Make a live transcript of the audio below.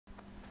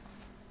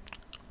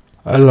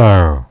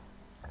Hello,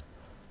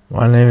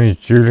 my name is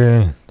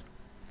Julian.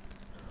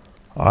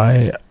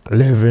 I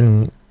live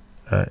in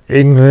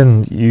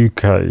England,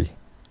 UK.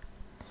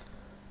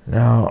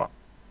 Now,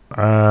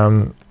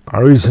 I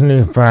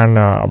recently found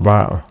out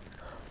about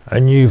a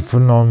new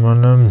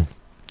phenomenon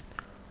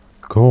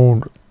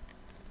called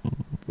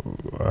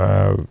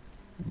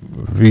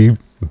V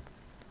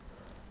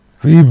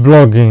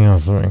blogging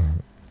or something.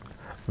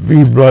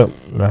 V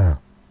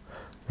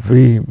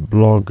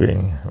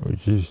blogging,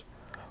 which is,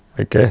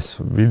 I guess,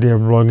 video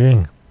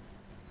blogging.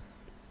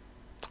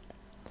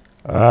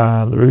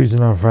 The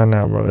reason I found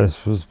out about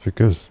this was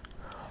because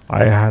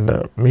I had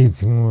a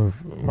meeting with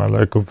my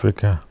local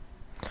vicar.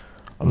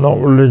 I'm not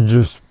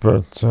religious,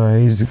 but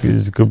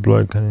he's a good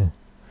bloke, and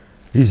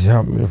he's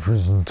helped me through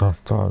some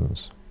tough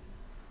times.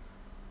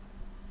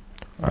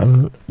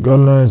 And God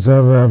knows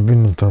I've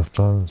been in tough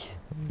times,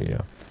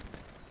 yeah.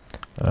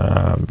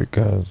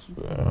 Because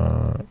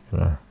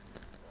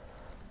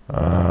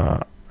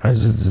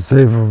as a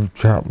disabled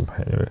chap,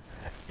 anyway,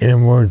 in a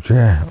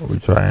wheelchair,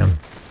 which I am,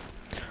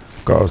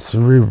 got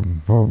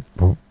cerebral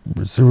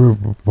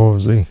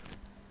palsy.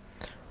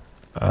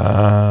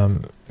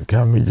 It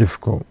can be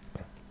difficult.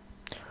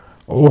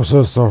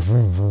 Also,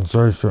 suffering from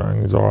social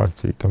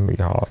anxiety can be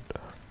hard.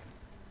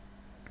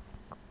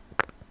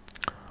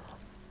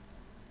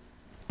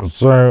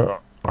 So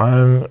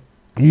I'm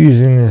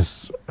using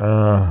this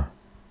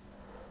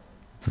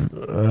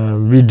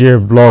video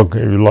blog,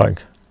 if you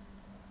like,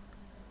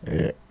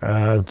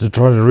 to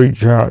try to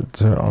reach out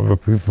to other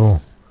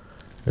people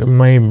who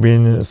may be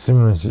in a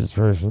similar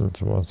situation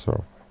to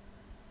myself.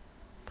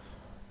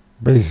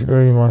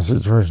 Basically, my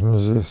situation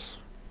is this.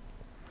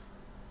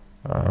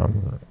 I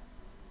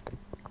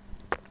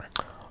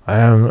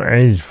am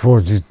age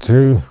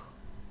 42,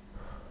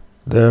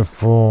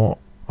 therefore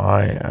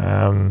I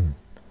am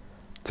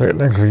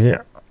technically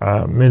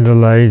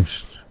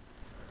middle-aged.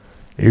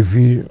 If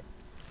you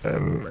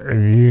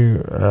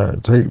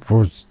take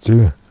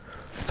 42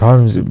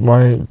 times it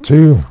by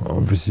 2,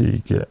 obviously you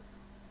get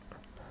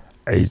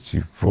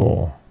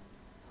 84,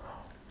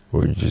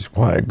 which is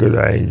quite a good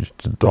age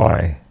to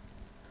die.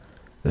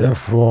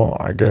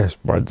 Therefore, I guess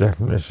by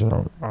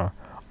definition, I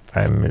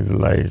am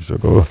middle-aged.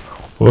 I've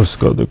also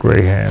got the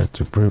grey hair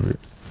to prove it.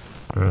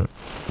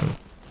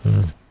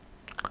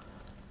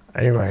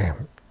 Anyway,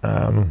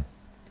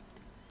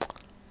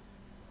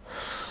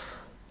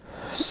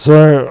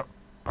 so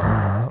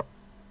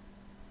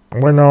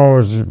when I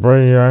was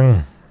very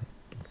young,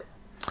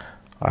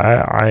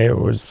 I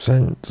was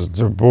sent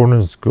to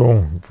boarding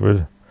school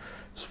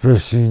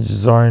specially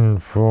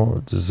designed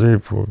for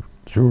disabled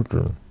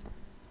children.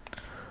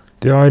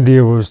 The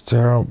idea was to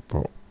help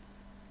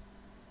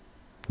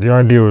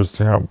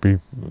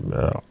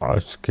people,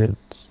 us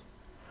kids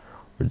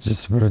with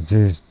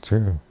disabilities,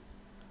 to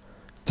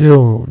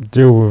deal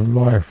with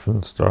life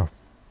and stuff.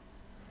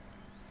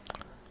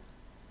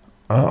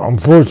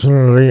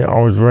 Unfortunately, I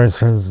was very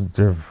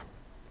sensitive,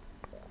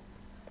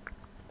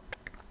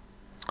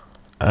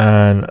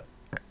 and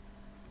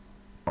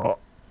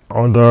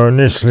although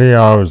initially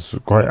I was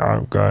quite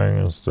outgoing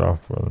and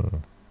stuff,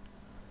 and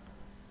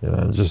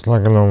just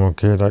like a normal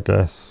kid, I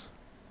guess,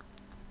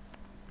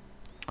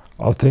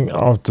 I think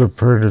after a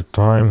period of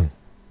time,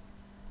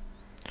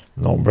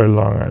 not very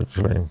long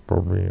actually,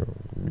 probably a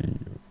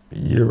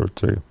year or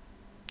two,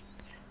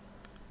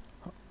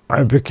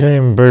 I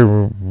became very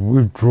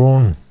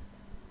withdrawn,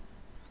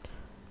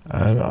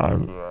 and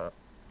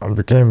I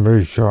became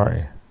very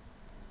shy.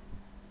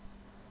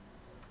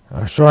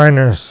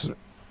 Shyness,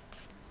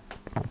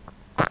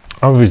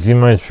 obviously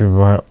most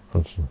people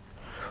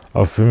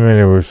are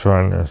familiar with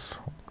shyness.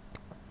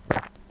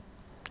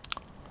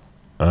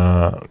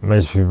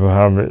 Most people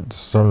have it to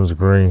some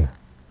degree,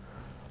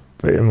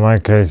 but in my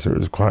case it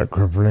was quite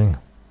crippling,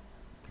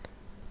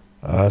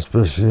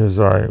 especially as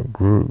I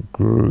grew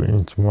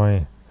into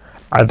my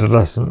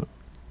adolescent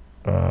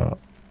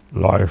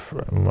life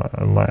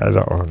and my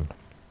adulthood.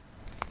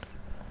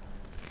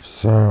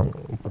 So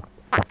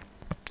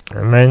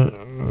it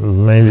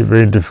made it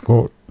very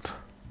difficult.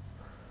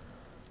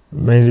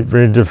 Made it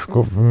very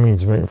difficult for me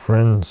to make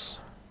friends,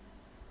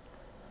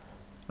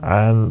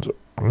 and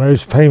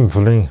most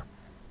painfully,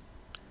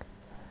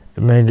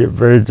 it made it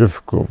very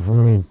difficult for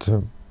me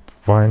to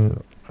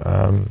find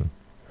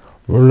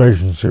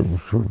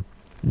relationships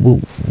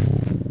with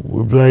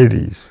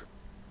ladies,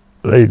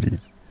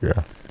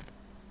 yeah.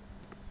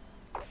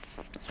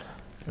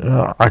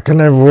 I can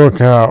never work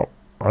out,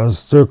 I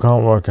still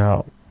can't work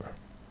out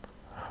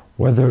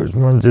whether it's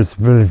my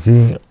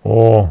disability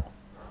or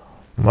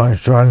my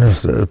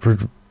shyness that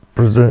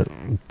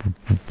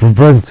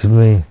prevented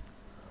me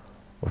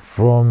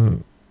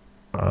from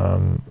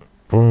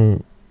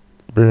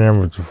being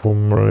able to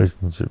form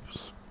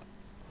relationships.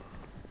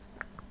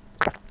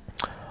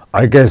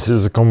 I guess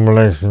it's a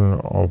combination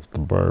of the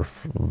both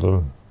of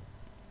them.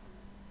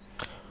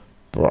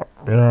 But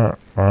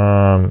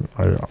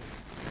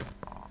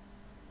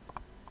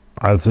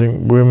I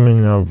think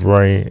women are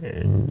very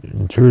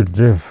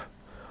intuitive.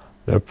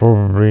 They're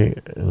probably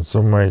in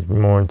some ways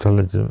more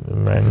intelligent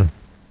than men.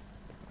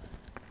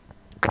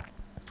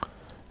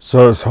 So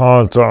it's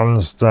hard to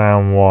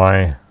understand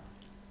why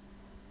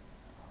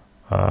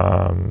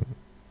I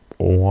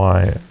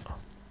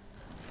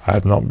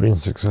have not been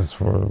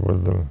successful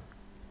with them,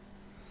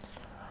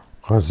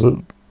 because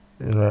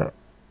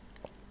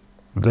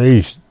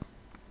they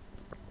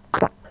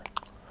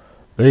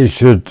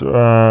should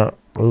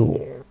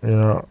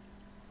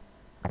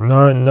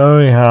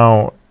knowing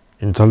how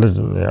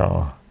intelligent they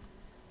are,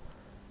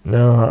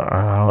 know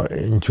how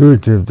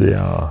intuitive they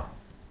are,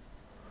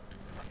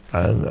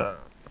 and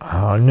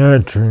how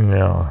nurturing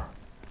they are.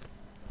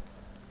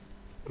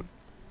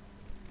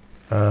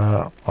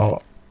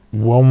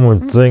 One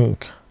would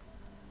think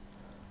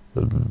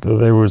that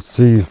they would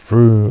see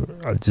through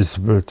a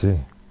disability.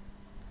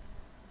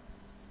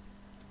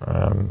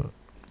 I'm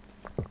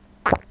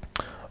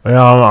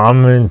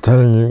an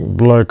intelligent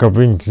bloke. I've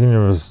been to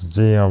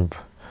university. I've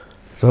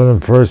done a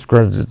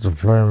postgraduate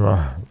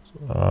diploma.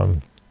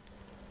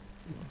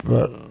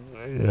 But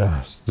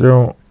yeah,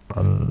 still,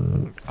 I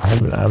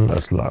haven't had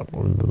much luck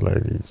with the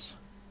ladies.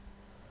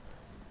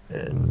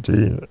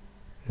 Indeed,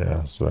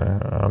 yeah. So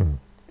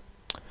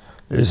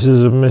this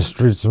is a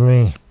mystery to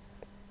me.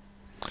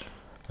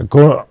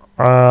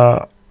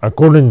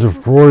 According to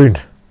Freud,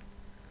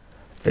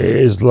 it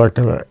is like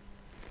an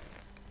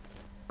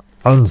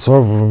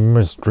unsolvable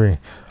mystery.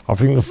 I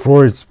think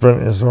Freud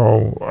spent his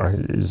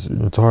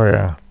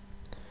entire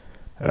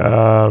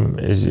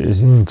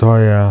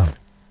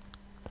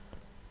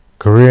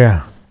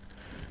career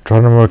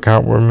trying to work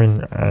out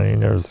women, and he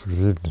never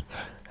succeeded.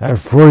 If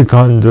Freud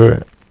can't do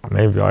it,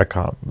 maybe I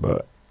can't,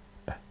 but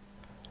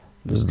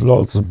there's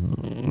lots of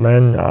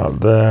men out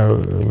there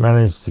who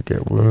manage to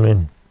get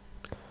women.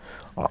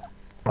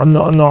 I'm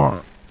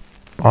not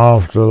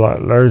after like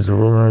loads of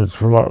women. It's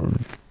for like,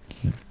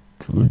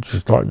 we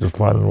just like to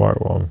find the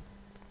right one.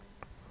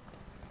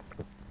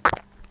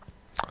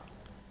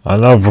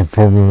 Another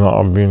problem that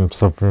I've been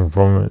suffering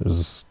from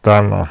is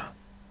stammer.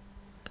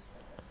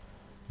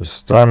 The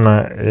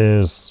stammer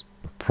is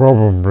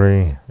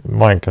probably, in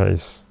my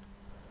case,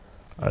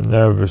 a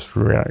nervous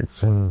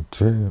reaction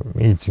to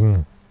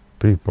meeting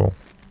people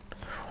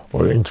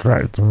or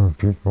interacting with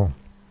people.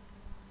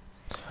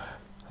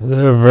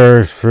 There are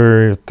various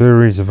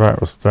theories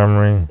about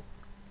stammering.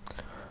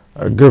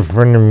 A good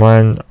friend of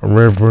mine, a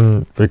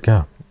Reverend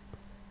Vicar,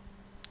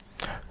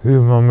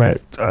 whom I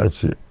met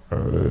actually,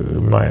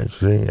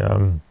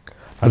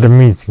 had a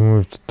meeting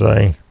with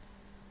today.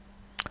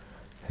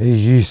 He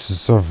used to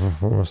suffer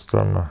from a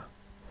stammer,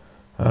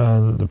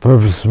 and the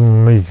purpose of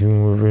my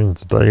meeting with him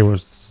today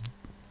was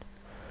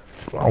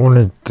I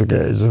wanted to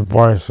get his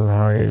advice on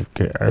how he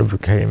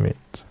overcame it.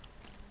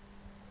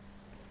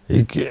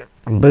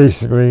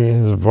 Basically,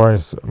 his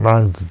advice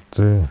amounted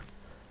to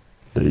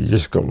that he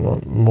just got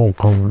more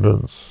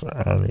confidence,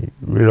 and he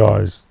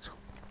realised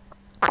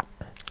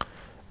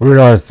it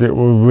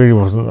really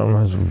wasn't that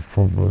much of a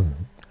problem,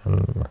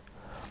 and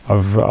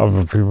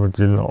other people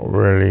did not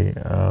really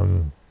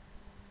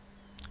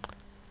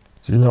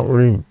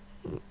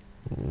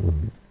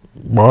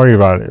worry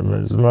about it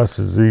as much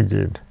as he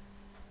did.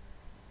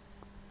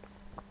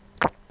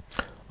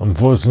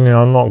 Unfortunately,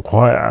 I'm not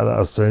quite at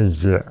that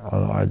stage yet.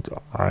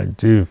 I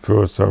do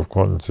feel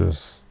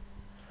self-conscious.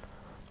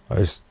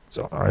 I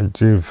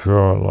do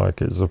feel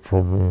like it's a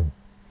problem.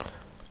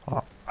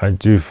 I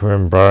do feel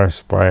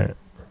embarrassed by it.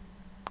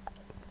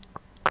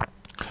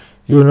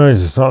 You'll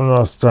notice I'm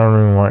not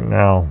stammering right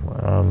now,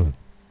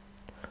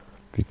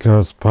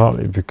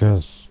 partly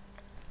because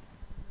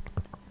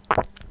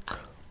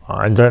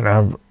I don't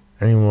have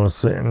anyone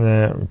sitting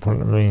there in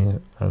front of me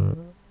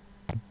and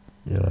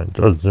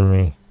judging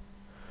me.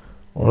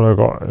 All I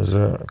got is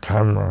a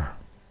camera.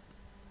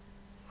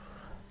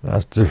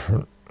 That's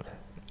different.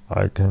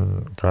 I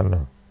can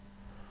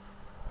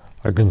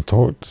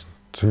talk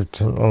to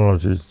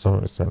technology to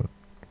some extent,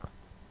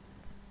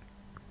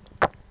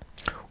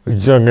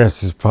 which I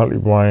guess is partly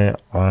why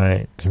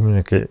I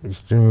communicate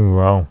extremely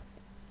well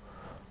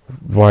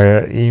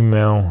via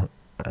email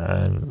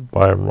and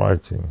by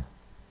writing.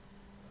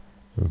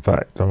 In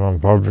fact, I'm a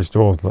published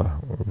author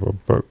of a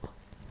book.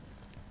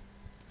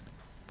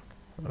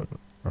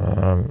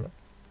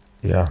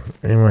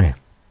 Anyway,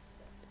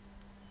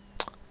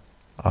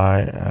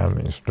 I am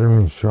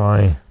extremely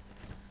shy.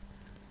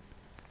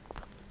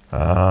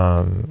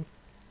 I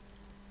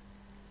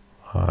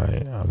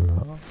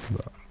am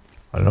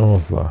an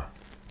author.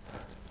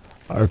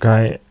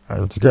 Okay,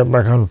 and to get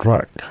back on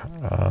track,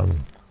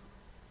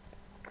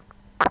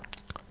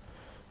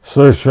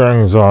 social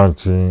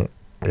anxiety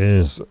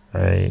is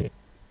a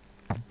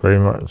very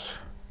much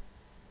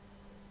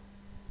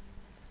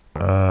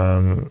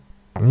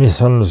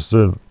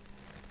misunderstood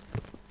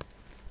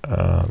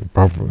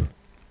problem.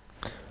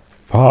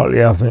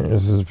 Partly I think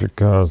this is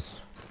because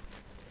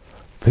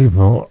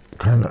people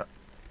kind of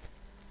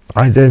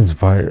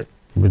identify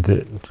with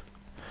it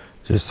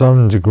to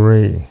some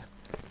degree.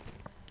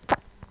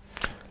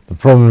 The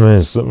problem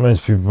is that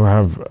most people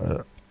have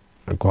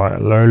a quite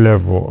low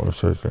level of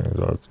social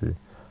anxiety,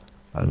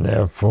 and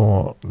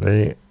therefore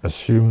they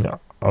assume that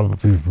other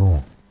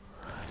people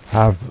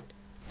have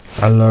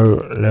a low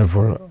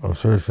level of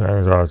social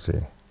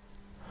anxiety,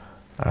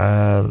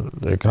 and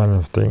they kind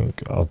of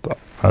think,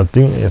 I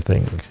think they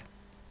think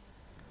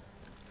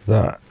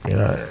that, you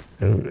know,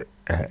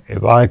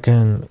 if I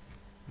can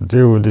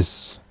deal with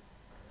this,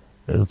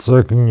 then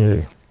so can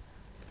you.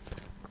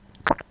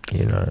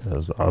 You know,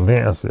 I think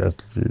that's the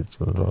attitude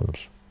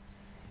sometimes.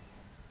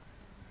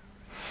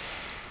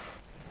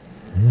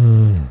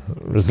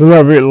 It's a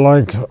little bit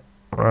like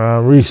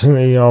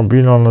recently I've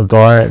been on a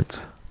diet.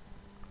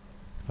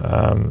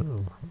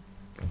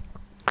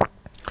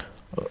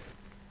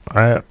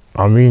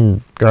 I've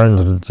been going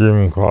to the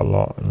gym quite a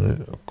lot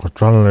and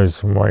trying to lose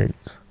some weight,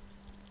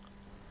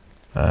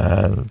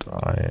 and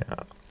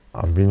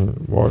I've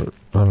been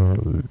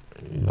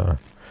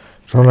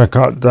trying to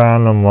cut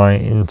down on my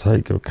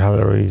intake of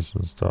calories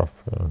and stuff.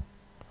 And,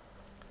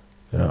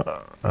 you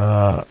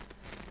know,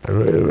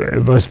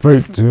 if I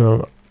spoke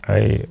to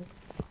a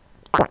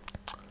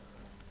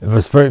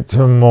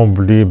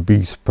morbidly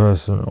obese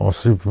person or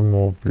super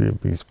morbidly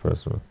obese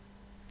person,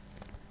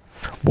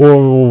 what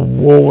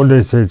would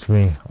they say to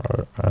me?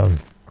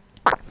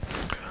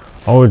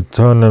 I would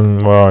tell them,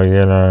 well,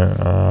 you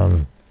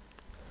know,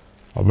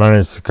 I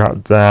managed to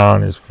cut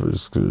down. It's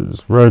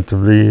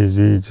relatively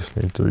easy. Just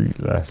need to eat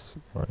less,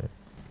 right?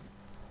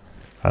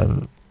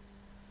 And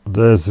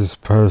there's this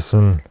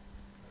person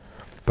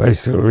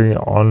basically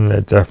on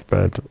their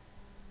deathbed.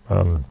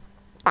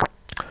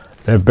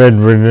 They're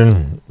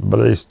bedridden,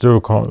 but they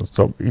still can't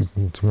stop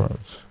eating too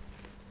much.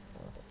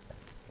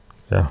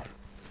 Yeah,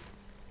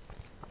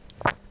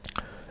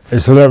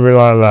 it's a little bit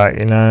like that,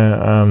 you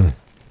know.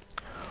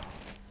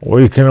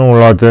 We can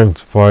all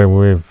identify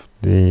with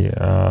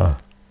the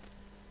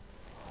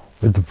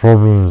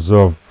problems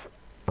of,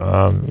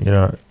 you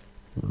know,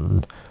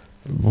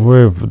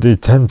 with the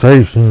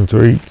temptation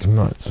to eat too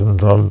much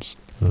sometimes,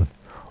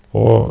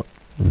 or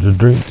to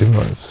drink too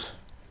much.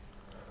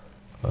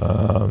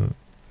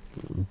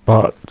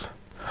 But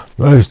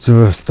most of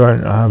us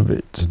don't have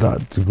it to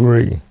that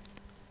degree,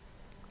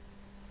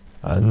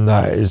 and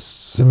that is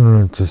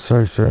similar to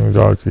social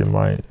anxiety in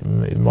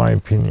my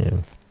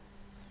opinion.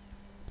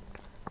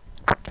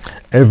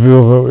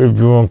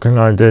 Everyone can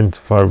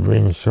identify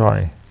being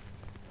shy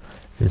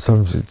in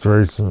some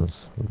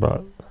situations,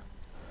 but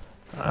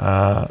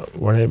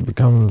when it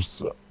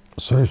becomes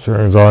social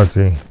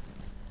anxiety,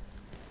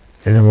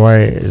 in a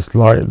way, it's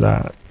like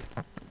that.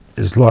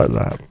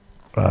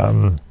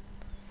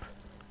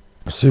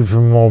 Super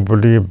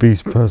morbidly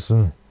obese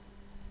person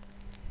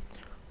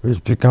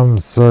which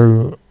becomes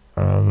so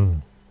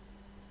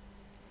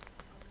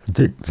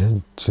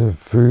addicted to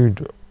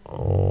food,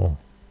 or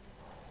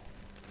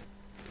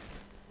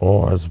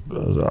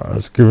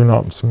has given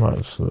up so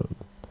much that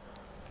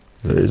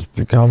it's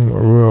become a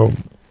real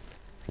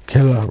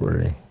killer,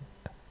 really.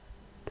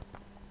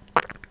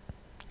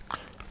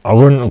 I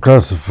wouldn't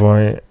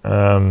classify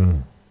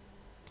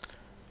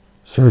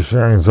social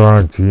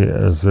anxiety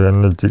as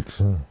an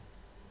addiction.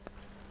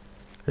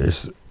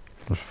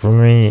 For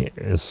me,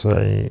 it's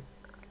a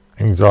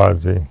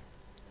anxiety.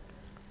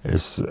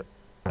 It's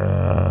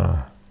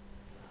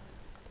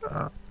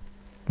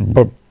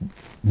but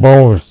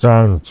boils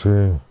down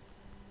to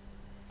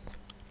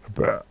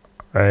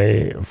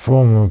a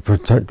form of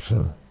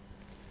protection.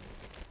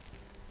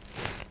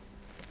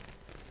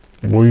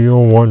 We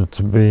all want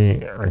to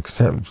be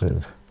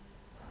accepted.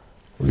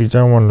 We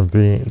don't want to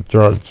be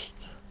judged.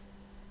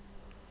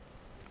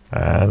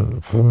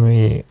 And for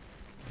me,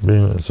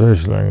 having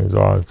social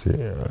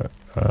anxiety,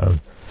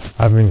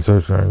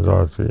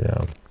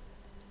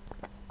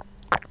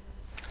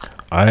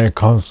 I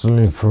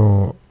constantly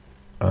feel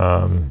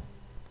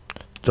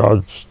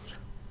judged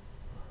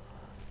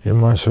in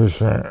my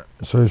social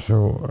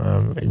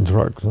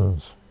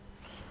interactions.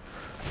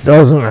 It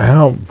doesn't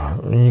help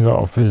when you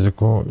got a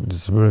physical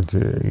disability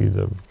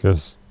either,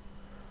 because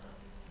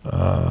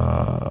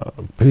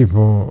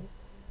people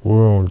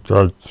will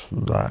judge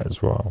that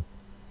as well.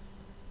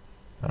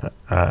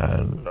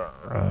 And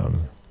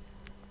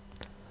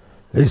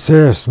they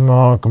say a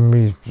smile can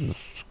be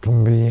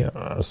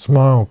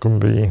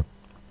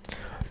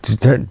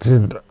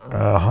detected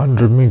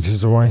 100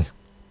 meters away,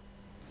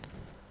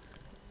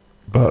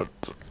 but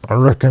I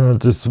reckon a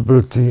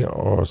disability,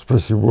 or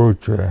especially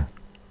wheelchair,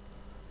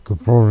 could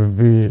probably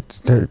be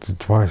detected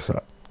twice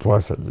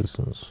that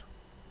distance.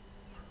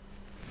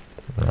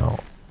 Now,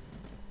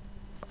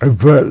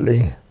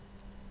 overtly,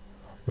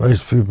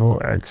 most people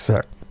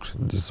accept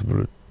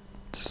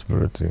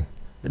disability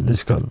in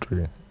this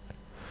country,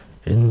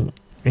 in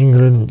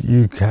England,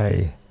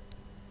 UK,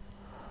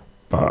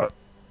 but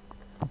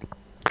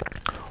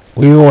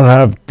we all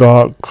have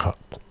dark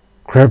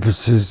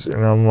crevices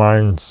in our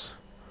minds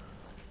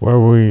where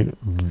we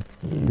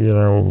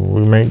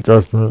make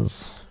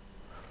judgments.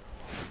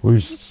 We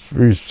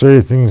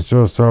say things to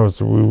ourselves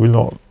that we would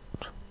not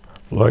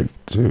like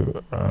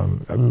to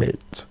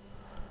admit.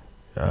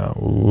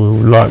 We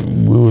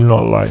would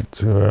not like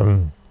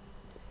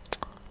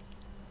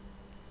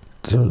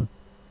to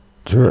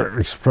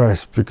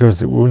express,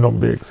 because it will not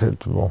be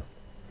acceptable.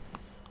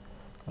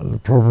 And the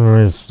problem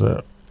is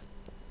that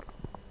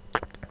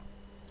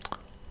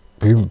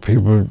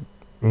people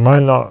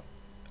might not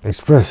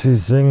express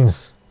these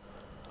things,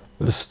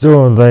 but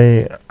still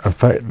they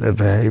affect their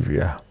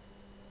behaviour.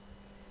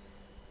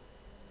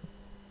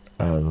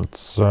 And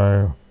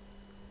so,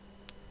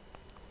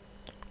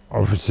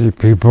 obviously,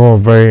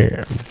 people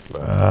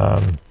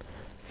are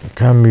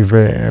can be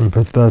very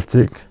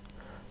empathetic,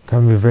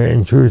 can be very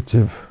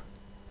intuitive,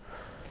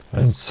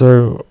 and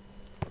so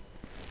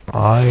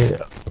I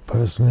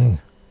personally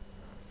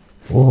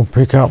will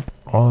pick up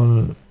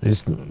on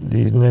these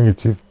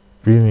negative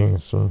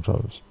feelings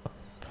sometimes,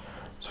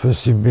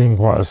 especially being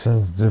quite a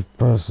sensitive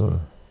person,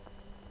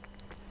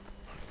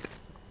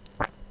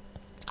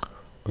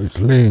 which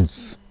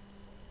leads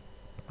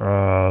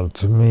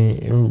to me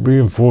in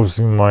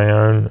reinforcing my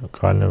own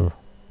kind of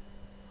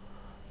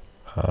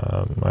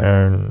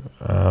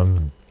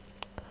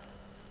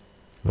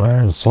my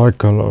own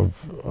cycle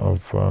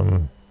of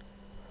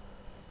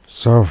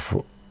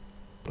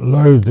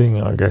self-loathing,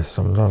 I guess,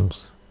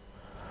 sometimes.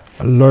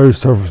 A low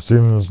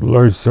self-esteem,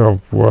 low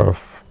self-worth.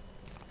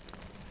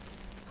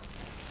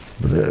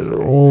 But it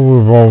all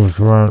revolves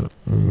around,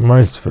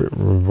 most of it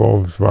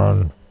revolves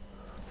around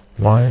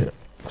my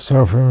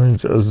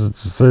self-image as a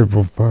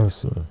disabled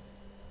person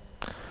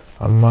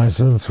and my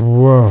sense of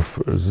worth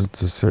as a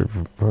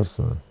disabled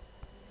person.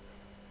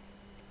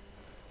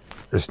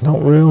 It's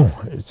not real,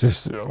 it's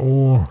just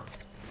all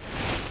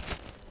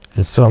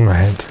inside my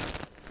head,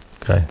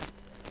 okay?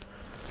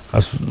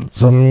 That's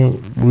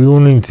something we all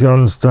need to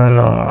understand.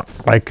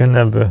 I can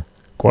never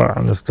quite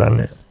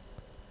understand it.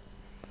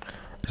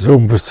 It's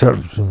all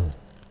perception.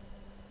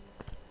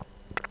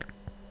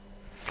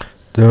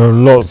 There are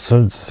lots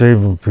of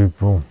disabled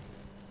people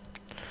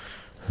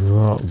who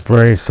are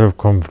very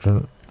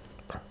self-confident,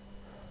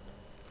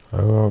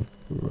 who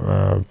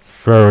are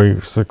very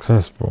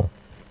successful,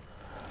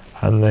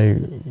 and they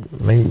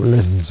make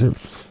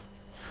relationships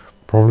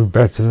probably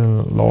better than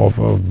a lot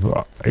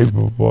of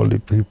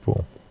able-bodied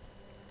people.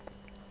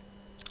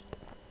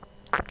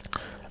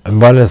 And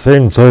by the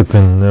same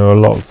token, there are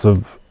lots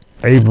of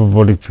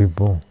able-bodied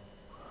people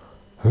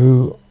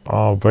who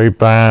are very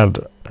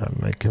bad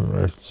at making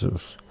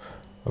relationships,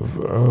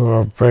 who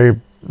have very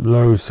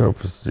low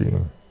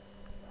self-esteem.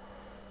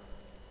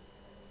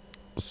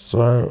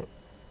 So,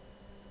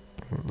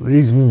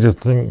 leads me to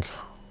think,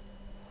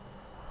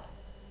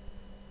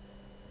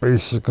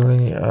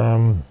 basically,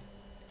 a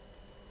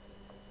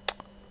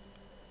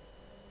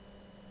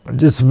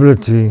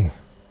disability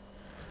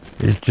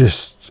is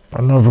just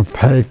another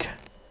peg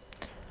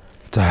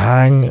to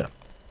hang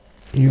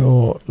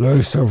your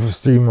low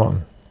self-esteem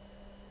on.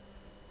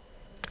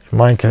 In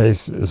my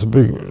case, it's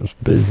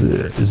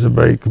a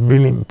very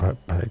convenient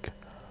peg,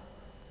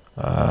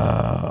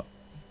 but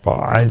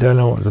I don't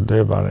know what to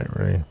do about it,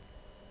 really.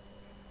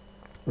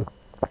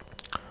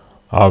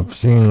 I've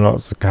seen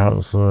lots of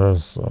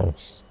counsellors.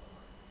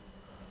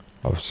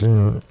 I've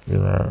seen,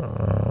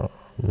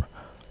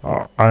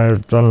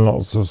 I've done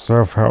lots of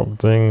self-help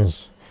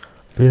things,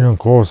 been on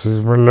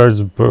courses, read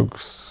loads of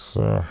books,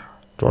 tried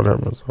to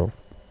help myself.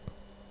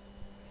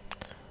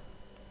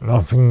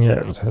 Nothing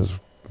yet has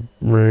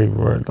really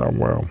worked that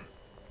well.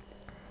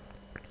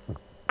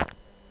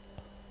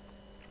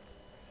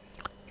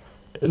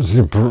 It's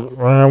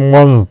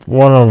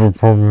one other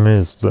problem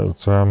is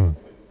that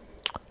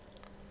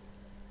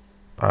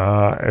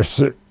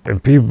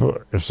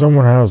if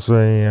someone has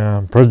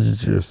a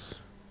prejudice,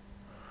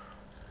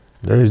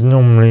 there is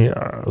normally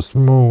a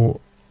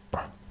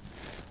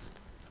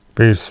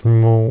very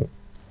small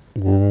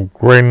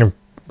grain of.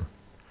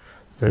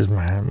 There's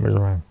my hand. Where's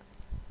my hand?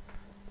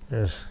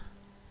 Yes.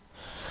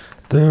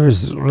 There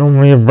is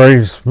normally a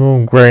very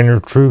small grain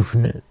of truth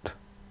in it.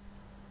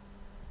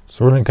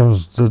 So when it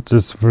comes to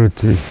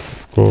disability,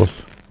 of course,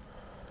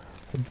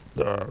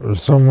 if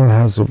someone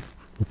has a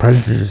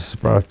prejudice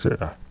about it,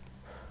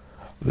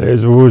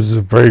 there's always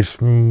a very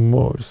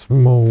small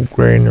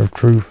grain of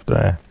truth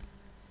there.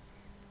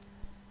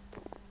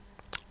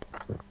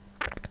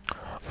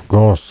 Of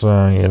course,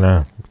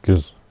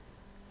 because,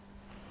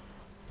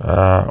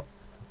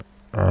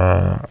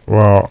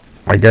 well,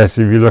 I guess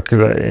if you look at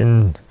it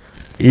in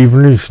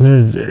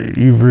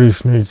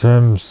evolutionary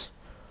terms,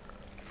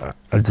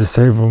 a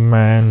disabled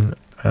man,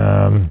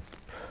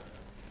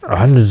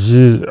 hundreds of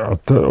years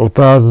or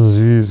thousands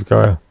of years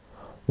ago,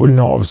 would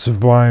not have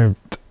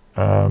survived,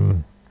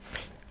 and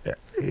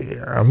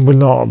would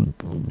not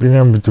have been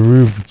able to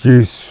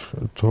reproduce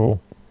at all.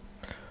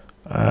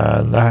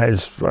 And that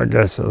is, I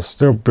guess,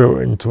 still built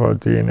into our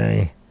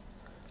DNA,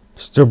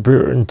 still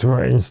built into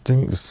our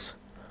instincts.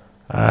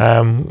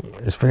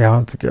 It's very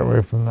hard to get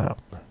away from that.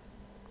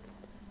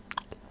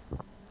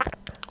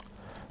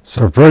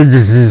 So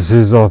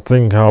prejudices, I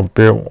think, are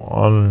built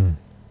on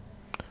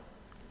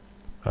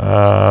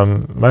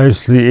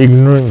mostly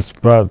ignorance,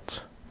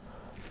 but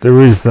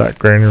there is that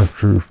grain of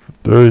truth.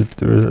 There is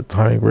a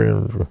tiny grain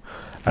of truth.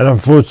 And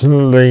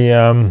unfortunately,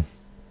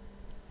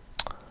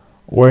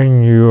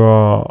 when you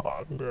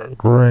are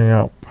growing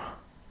up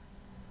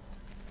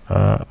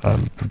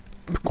and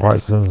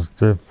quite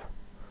sensitive,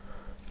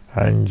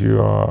 and you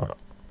are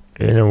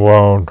in a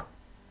world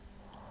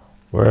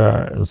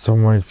where in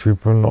some ways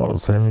people are not the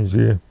same as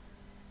you.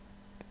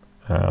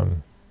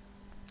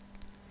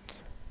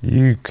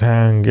 You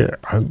can get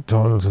hooked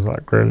onto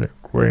that grain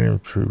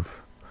of truth.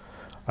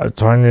 A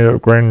tiny little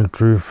grain of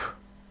truth.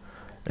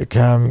 It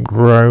can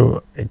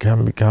grow, it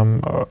can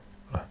become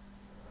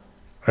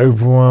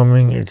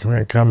overwhelming, it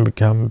can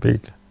become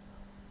big.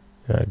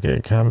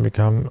 It can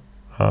become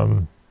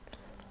the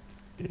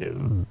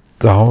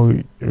whole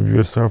of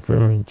your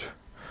self-image.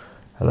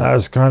 And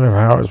that's kind of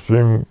how it's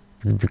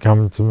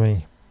become to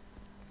me.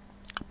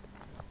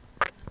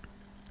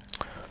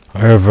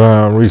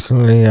 However,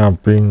 recently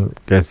I've been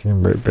getting a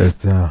bit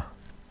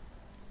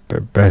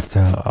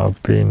better.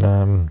 I've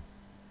been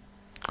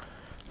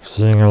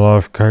seeing a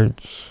life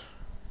coach.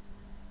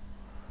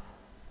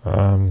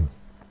 I've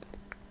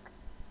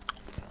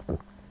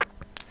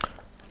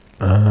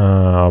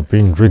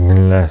been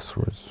drinking less,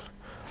 which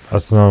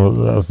that's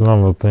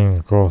another thing,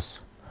 of course.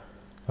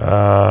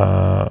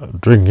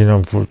 Drinking,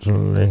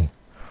 unfortunately,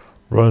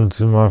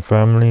 runs in my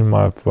family.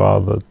 My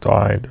father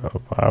died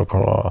of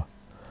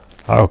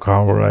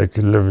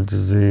alcohol-related liver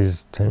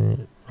disease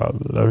about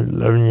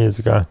 11 years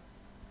ago,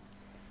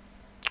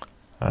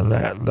 and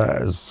that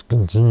has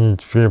continued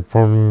to be a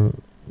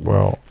problem.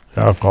 Well,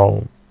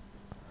 alcohol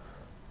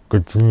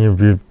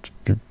continued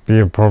to be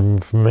a problem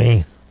for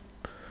me.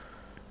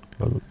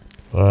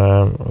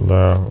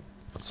 Although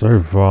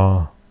so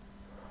far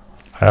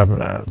I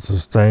haven't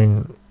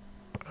sustained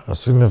a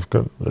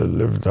significant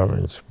liver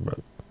damage, but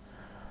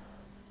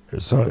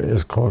it certainly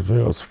has caused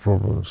me lots of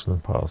problems in the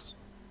past.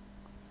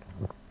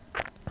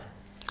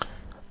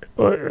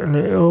 And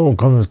it all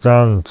comes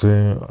down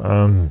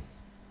to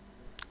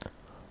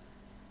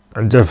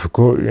a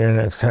difficulty in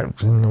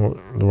accepting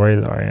the way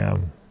that I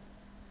am,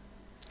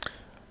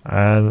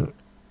 and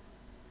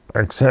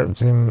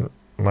accepting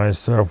my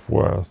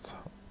self-worth.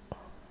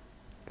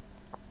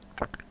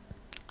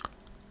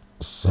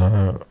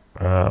 So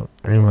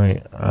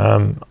anyway,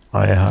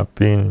 I have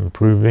been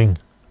improving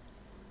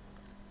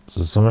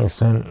to some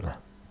extent.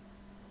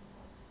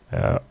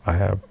 I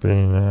have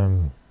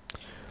been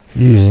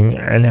using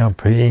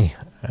NLP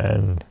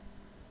and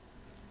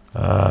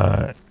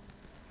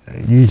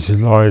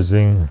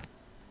utilizing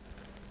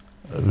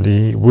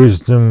the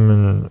wisdom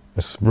and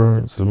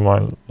experience of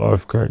my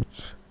life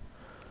coach.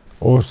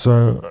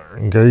 Also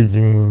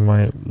engaging with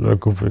my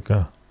local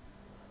vicar,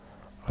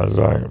 as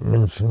I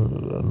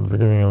mentioned at the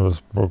beginning of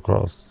this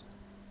podcast.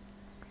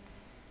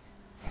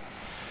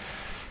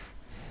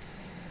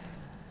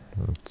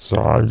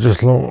 So I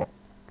just thought,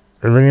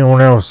 if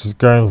anyone else is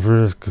going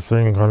through this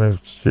same kind of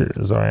shit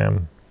as I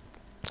am,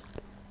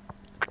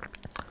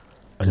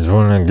 I just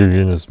want to give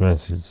you this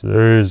message.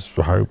 There is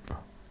hope.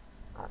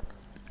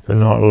 You're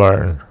not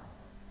alone.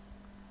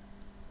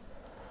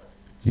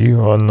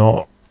 You are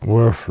not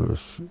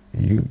worthless.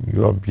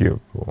 You are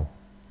beautiful.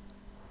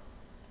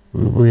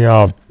 We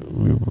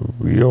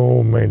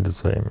all made the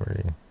same,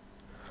 really.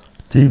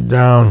 Deep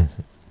down,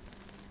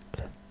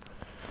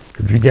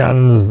 if you get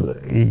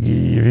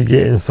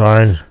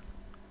inside,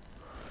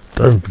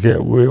 don't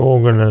forget, we're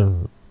all gonna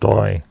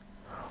die.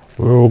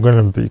 We're all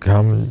gonna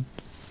become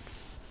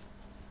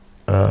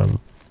a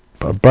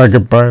bag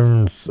of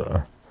bones.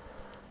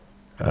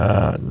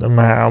 No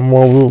matter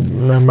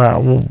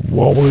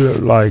what we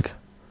look like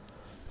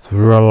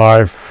through our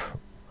life,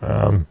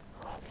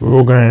 we're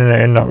all going to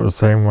end up the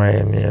same way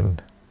in the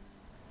end.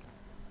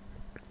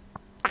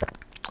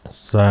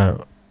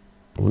 So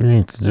we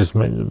need to just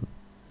make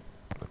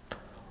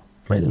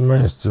the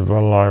most of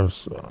our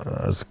lives.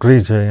 It's a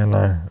cliche, you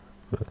know.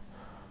 But,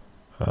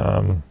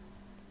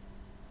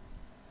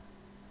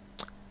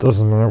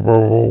 doesn't matter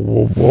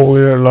what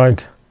we look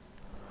like.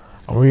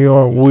 We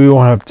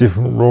all have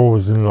different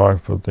roles in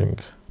life, I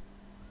think.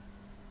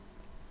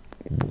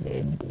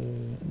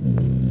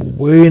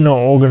 We're not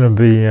all going to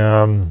be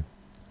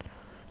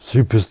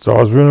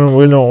superstars.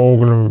 We're not all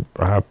going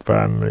to have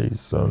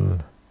families,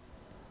 and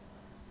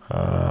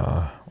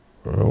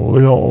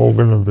we're not all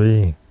going to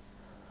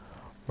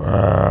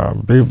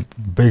be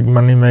big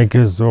money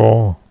makers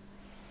or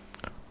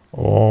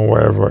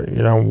whatever.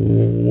 You know,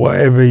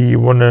 whatever you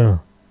want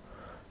to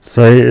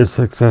say is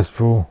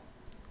successful.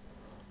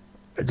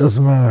 It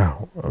doesn't matter.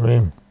 I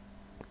mean,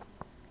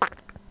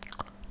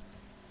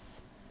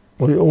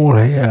 we're all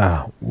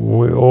here.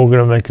 We're all going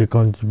to make a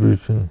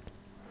contribution,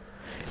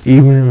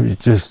 even if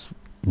it's just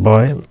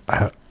by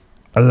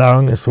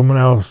allowing someone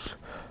else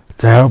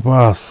to help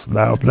us.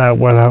 That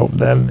will help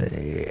them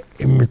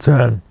in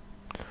return.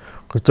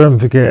 Because don't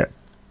forget,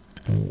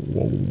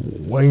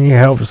 when you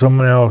help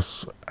someone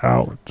else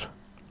out,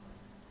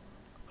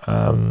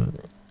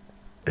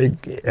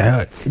 it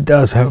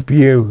does help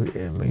you.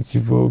 It makes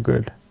you feel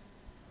good.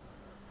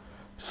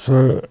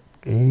 So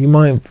you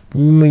might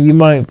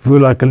feel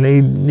like a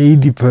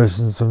needy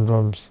person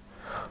sometimes.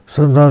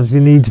 Sometimes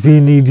you need to be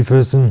a needy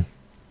person.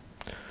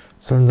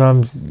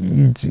 Sometimes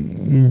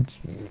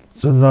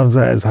sometimes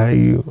that is how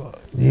you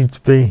need to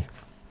be.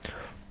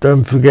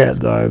 Don't forget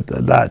though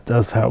that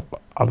does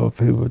help other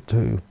people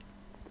too.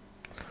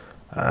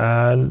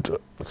 And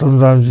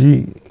sometimes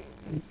you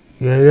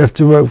you have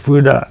to work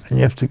through that, and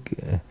you have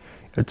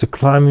to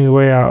climb your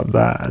way out of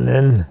that, and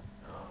then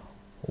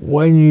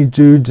when you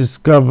do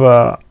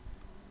discover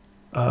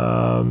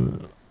a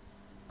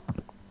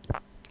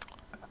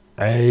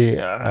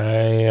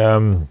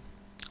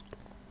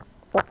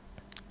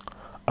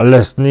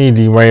less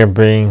needy way of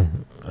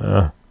being,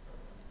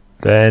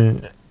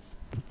 then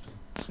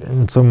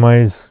in some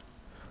ways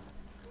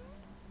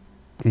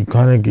you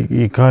kind of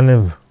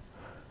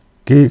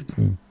give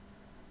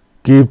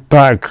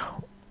back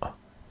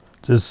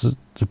to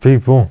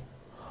people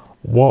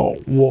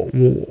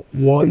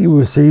what you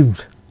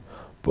received,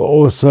 but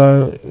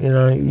also, you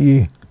know,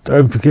 you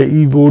don't forget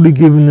you've already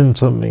given them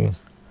something.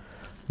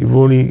 You've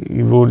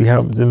already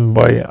helped them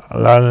by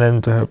allowing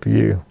them to help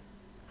you.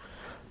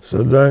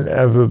 So don't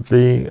ever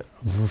be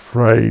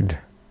afraid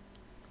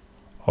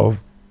of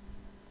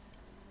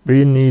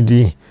being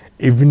needy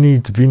if you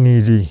need to be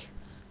needy.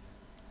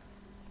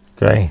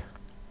 Okay.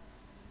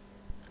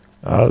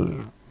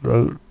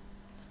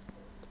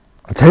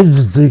 Attention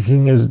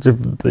seeking is a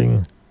different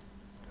thing.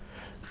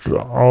 So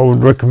I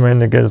would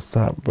recommend against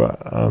that, but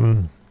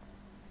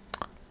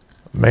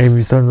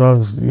maybe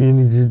sometimes you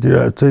need to do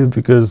that too,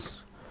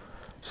 because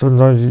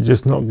sometimes you're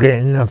just not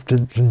getting enough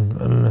attention,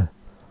 and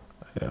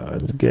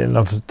get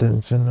enough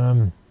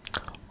attention.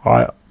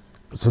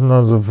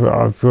 Sometimes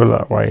I feel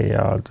that way.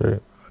 Yeah, I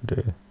do.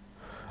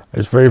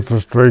 It's very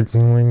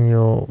frustrating when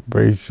you're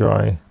very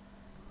shy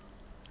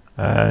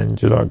and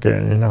you're not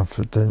getting enough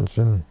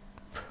attention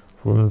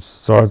from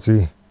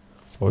society,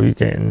 or you're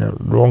getting the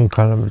wrong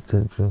kind of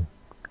attention.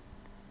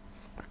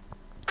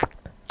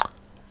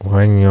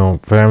 When your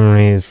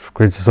family is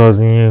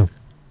criticizing you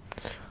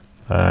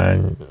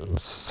and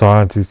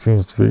society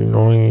seems to be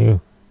ignoring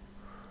you,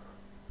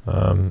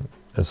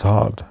 it's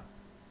hard.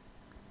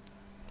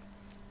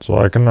 So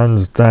I can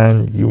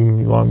understand you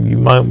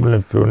might want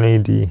to feel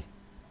needy.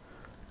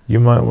 You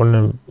might want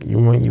to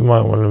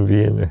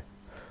be in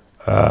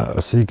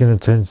seeking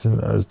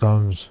attention at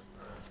times.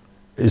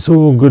 It's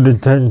all good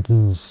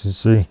intentions, you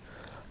see.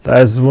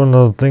 That's one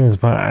of the things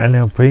about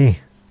NLP.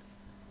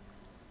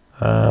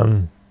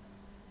 It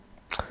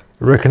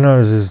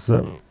recognizes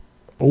that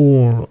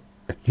all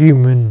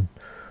human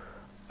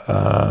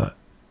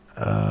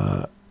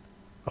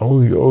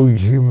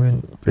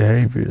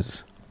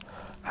behaviors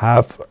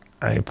have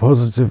a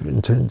positive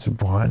intention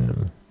behind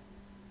them.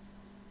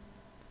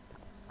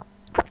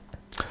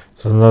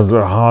 Sometimes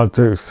they're hard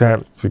to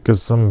accept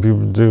because some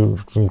people do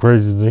some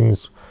crazy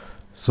things.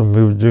 Some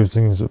people do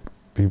things that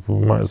people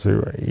might say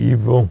are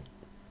evil.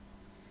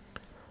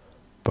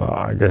 But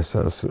I guess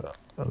that's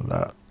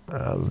that. The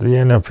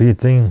NLP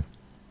thing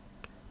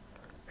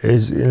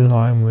is in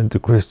line with the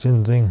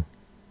Christian thing.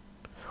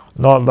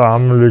 Not that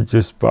I'm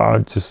religious,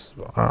 but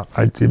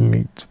I did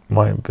meet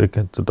my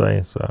vicar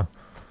today, so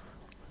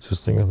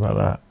just thinking about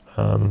that.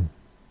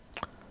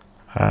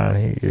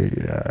 And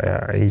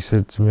he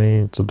said to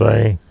me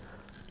today,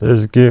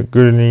 there's good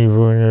and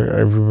evil in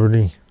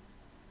everybody.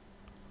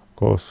 Of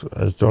course,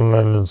 as John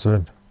Lennon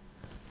said.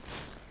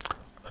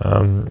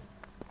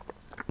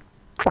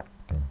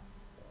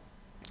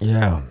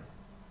 Yeah.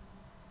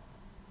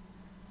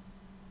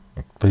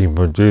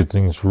 People do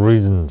things for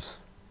reasons.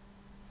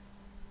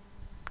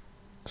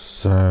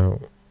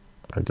 So,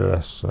 I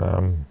guess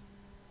when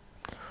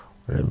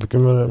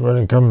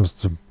it comes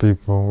to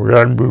people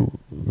reacting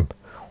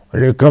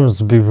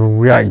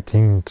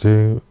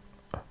to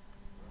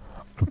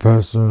a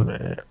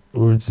person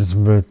with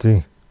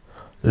disability,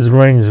 there's a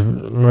range of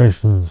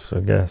emotions,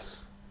 I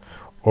guess,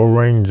 or a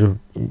range of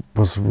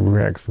possible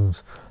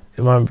reactions.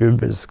 You might be a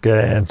bit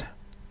scared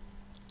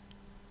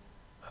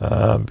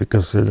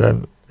because they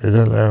don't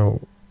know,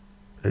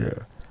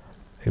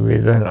 they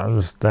don't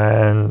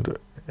understand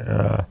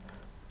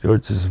your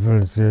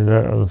disability, they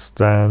don't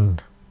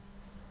understand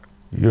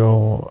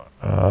your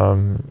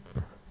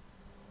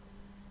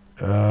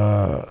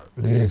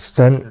the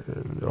extent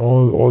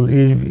or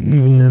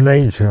even the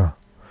nature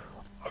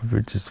of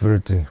your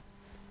disability.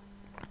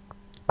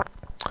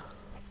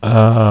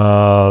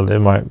 They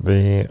might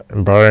be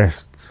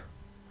embarrassed.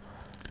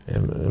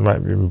 They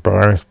might be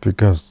embarrassed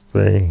because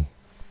they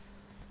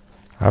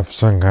have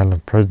some kind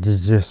of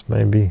prejudice,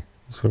 maybe in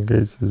some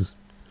cases.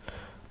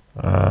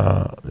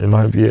 They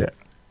might be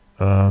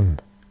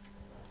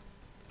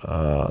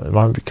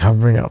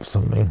covering up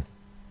something.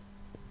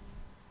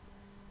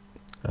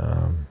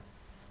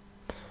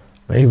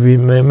 Maybe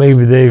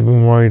they're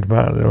even worried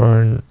about their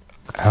own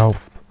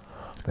health.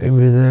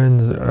 Maybe they're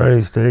in the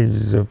early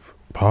stages of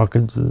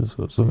Parkinson's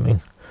or something,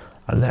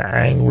 and they're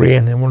angry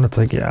and they want to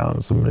take it out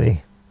on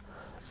somebody.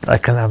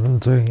 That can happen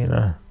too, you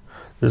know.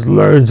 There's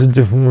loads of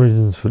different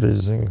reasons for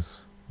these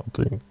things, I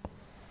think.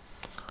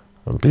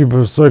 And people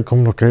are so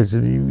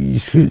complicated,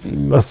 you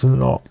mustn't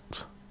not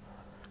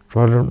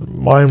try to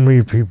mind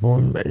read people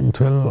and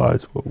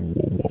internalize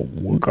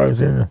what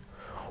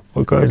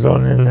goes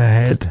on in their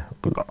head.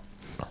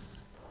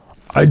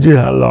 I do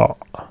that a lot.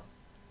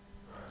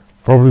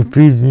 Probably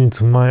feeds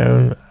into my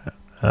own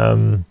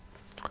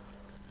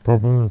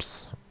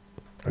problems.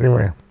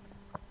 Anyway,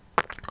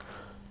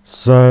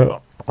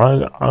 so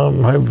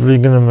I'm hopefully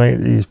going to make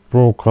these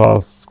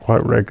broadcasts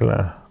quite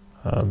regular,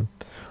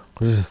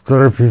 because it's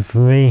therapy for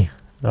me.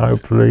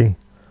 Hopefully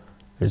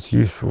it's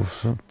useful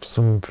for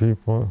some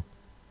people.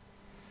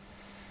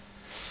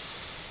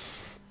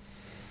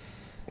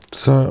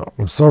 So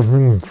I'm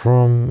suffering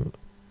from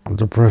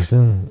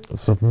depression,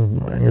 suffering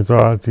from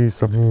anxiety,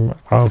 suffering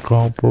from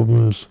alcohol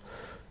problems,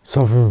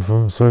 suffering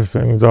from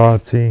social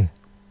anxiety,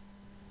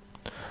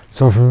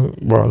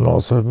 not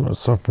so much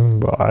suffering,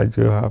 but I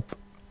do have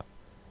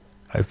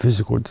a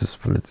physical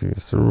disability,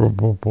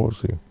 cerebral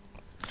palsy.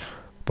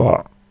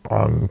 But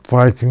I'm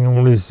fighting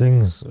all these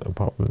things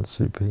apart from the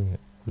CP,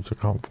 which I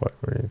can't fight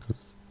really because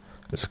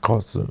it's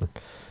constant.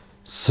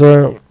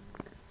 So,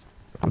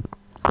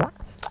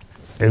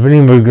 if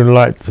anybody would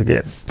like to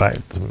get back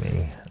to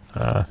me,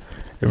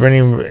 if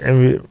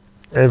anybody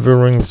ever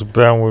rings a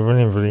bell with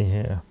anybody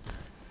here,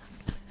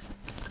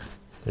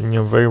 then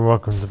you're very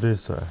welcome to do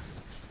so.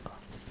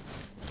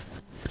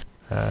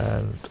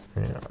 And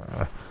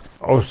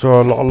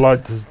also, I'd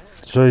like to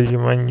show you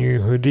my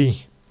new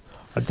hoodie.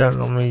 I don't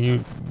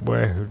normally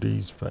wear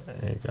hoodies, but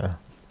there you go.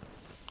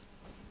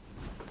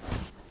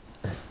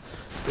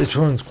 This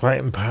one's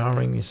quite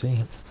empowering, you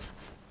see.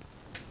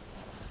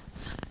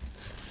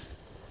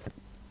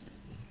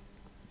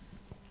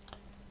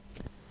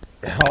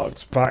 It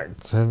harks back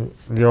to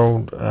the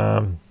old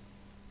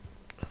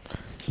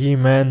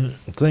He-Man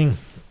thing,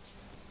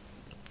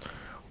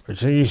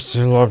 which I used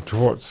to love to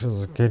watch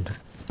as a kid.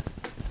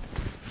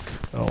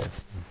 Oh,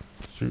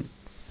 shoot.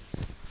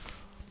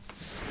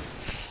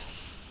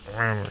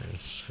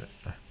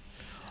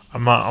 I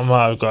might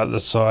have got the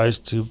size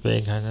too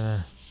big, I don't know.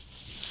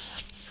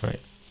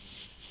 Right.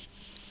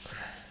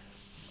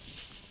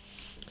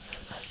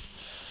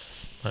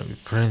 Might be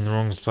putting the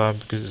wrong side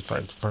because it's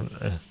back to front.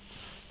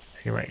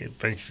 Anyway, it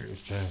basically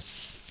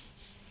says,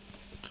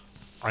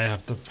 I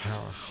have the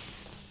power.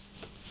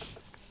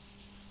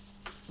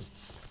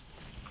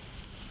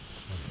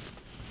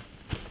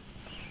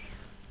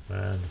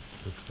 Man,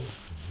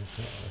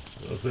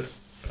 that's it.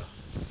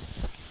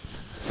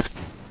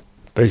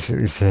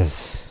 Basically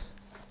says,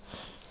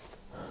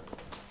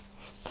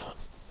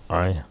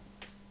 I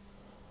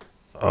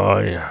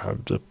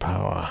have the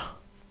power.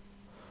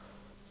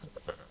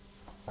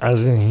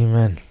 As in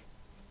He-Man.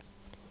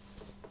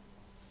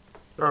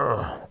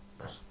 I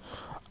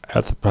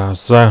have the power.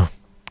 So,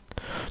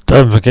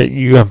 don't forget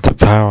you have the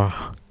power.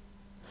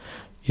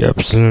 You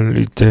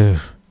absolutely do.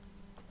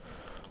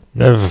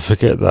 Never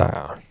forget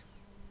that.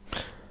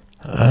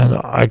 And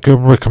I could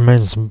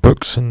recommend some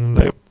books in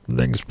the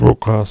next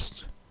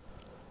broadcast.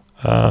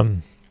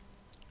 So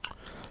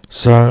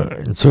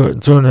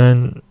until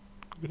then,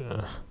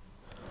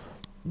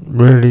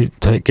 really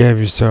take care of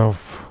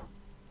yourself.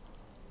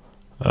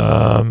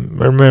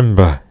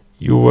 Remember,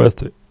 you're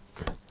worth it.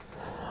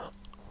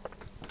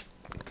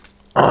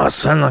 Oh, I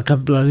sound like a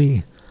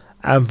bloody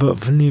advert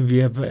for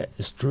Nivea, but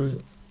it's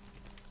true.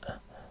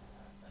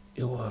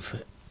 You're worth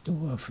it. You're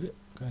worth it.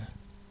 Okay.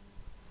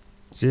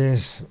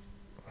 Cheers.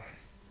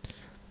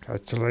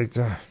 Catch you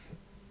later.